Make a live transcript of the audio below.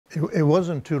It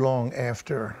wasn't too long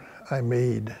after I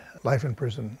made life in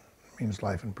prison means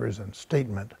life in prison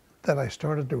statement that I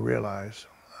started to realize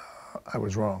I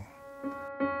was wrong.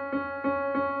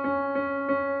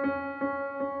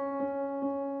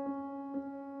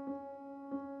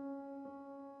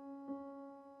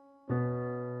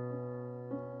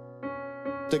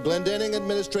 The Glendening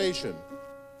administration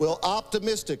will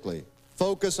optimistically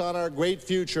focus on our great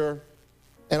future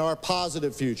and our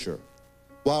positive future,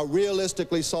 while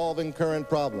realistically solving current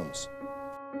problems.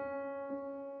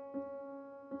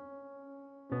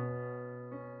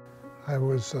 I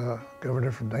was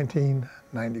governor from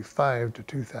 1995 to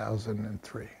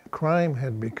 2003. Crime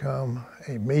had become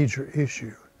a major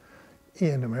issue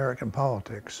in American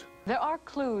politics. There are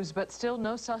clues, but still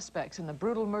no suspects in the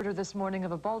brutal murder this morning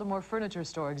of a Baltimore furniture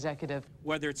store executive.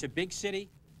 Whether it's a big city,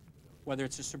 whether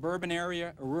it's a suburban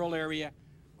area, a rural area,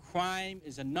 crime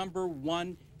is a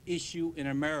 #1 issue in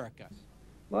America.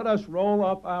 Let us roll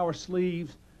up our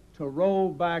sleeves to roll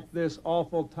back this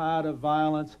awful tide of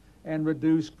violence and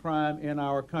reduce crime in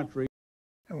our country.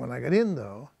 And when I got in,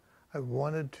 though, I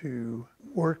wanted to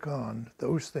work on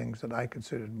those things that I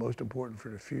considered most important for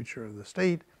the future of the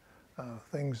state,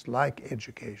 things like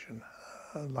education,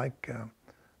 like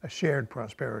a shared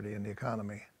prosperity in the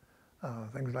economy,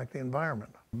 things like the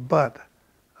environment. But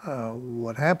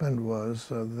what happened was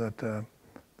that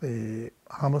the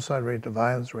homicide rate, the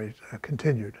violence rate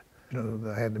continued. You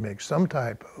know, I had to make some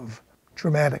type of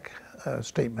dramatic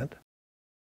statement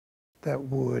that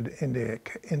would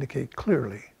indicate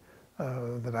clearly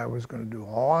that I was going to do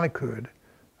all I could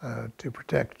to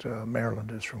protect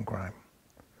Marylanders from crime.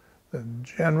 The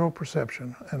general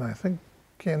perception, and I think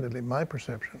candidly my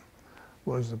perception,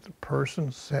 was that the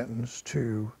person sentenced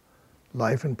to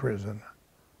life in prison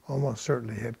almost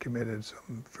certainly had committed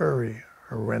some very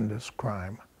horrendous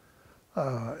crime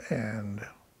and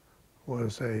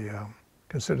was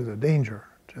considered a danger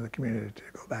to the community to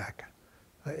go back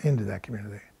into that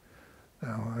community.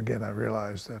 Now, again, I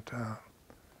realize that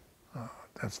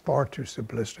that's far too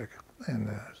simplistic, and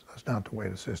that's not the way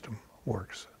the system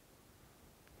works.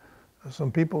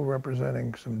 Some people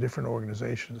representing some different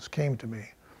organizations came to me,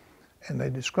 and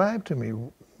they described to me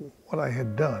what I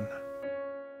had done.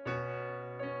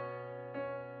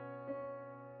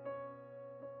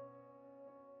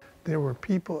 There were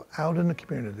people out in the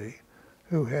community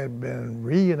who had been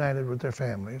reunited with their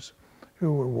families,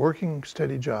 who were working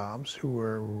steady jobs, who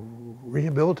were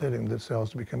rehabilitating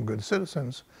themselves to become good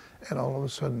citizens, and all of a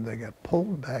sudden they got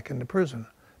pulled back into prison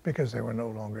because they were no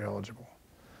longer eligible.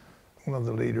 One of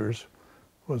the leaders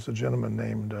was a gentleman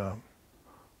named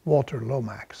Walter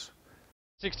Lomax.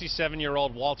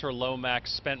 67-year-old Walter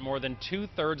Lomax spent more than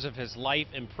 2/3 of his life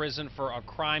in prison for a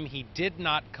crime he did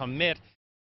not commit.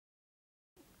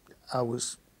 I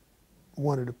was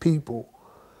one of the people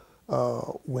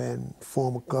when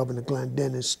former Governor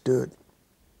Glendening stood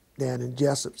down in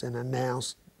Jessup's and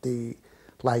announced the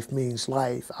life means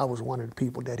life. I was one of the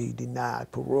people that he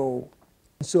denied parole.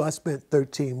 So I spent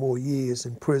 13 more years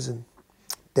in prison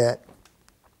that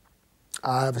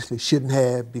I obviously shouldn't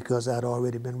have because I'd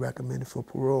already been recommended for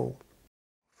parole.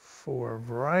 For a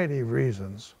variety of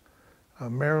reasons,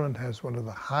 Maryland has one of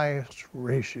the highest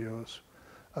ratios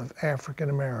of African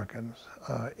Americans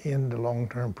in the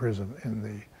long-term prison, in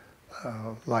the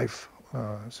life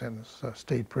sentence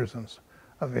state prisons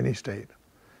of any state.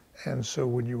 And so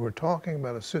when you were talking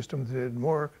about a system that didn't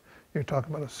work, you're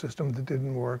talking about a system that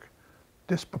didn't work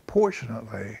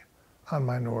disproportionately on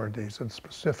minorities and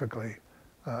specifically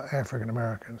African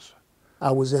Americans.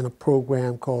 I was in a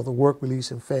program called the Work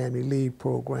Release and Family Leave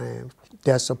Program.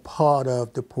 That's a part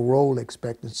of the parole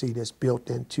expectancy that's built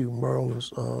into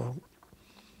Maryland's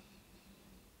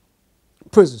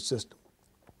prison system.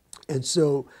 And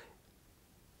so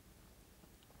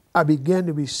I began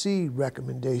to receive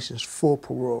recommendations for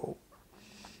parole,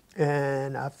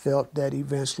 and I felt that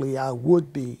eventually I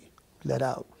would be let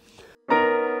out.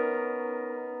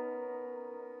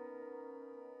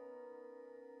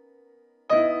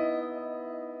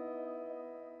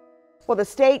 Well, the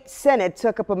state Senate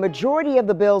took up a majority of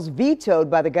the bills vetoed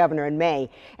by the governor in May,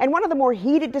 and one of the more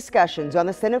heated discussions on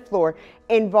the Senate floor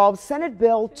involves Senate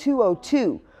Bill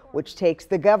 202, which takes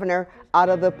the governor out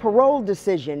of the parole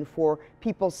decision for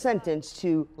people sentenced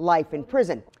to life in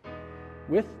prison.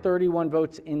 With 31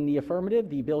 votes in the affirmative,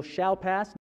 the bill shall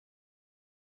pass.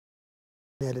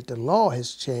 That the law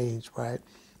has changed, right?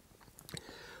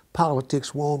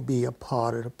 Politics won't be a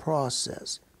part of the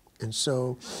process. And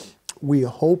so we are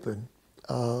hoping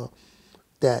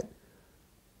that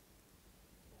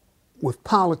with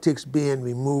politics being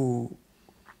removed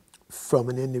from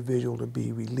an individual to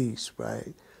be released,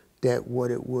 right, that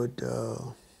what it would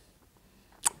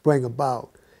bring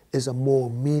about is a more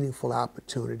meaningful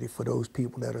opportunity for those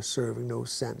people that are serving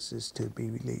those sentences to be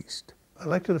released.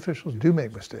 Elected officials do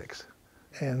make mistakes,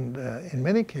 and in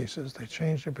many cases they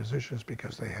change their positions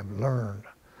because they have learned.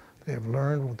 They have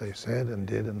learned what they said and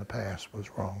did in the past was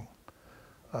wrong.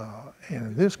 And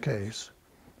in this case,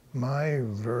 my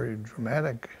very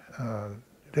dramatic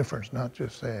difference, not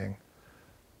just saying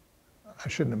I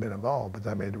shouldn't have been involved, but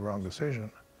I made the wrong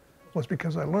decision, was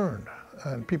because I learned,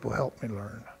 and people helped me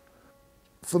learn.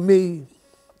 For me,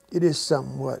 it is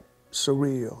somewhat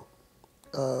surreal.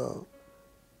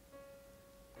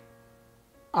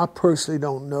 I personally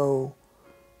don't know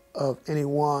of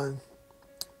anyone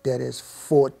that has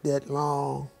fought that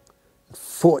long,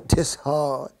 fought this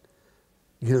hard,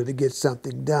 to get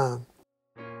something done.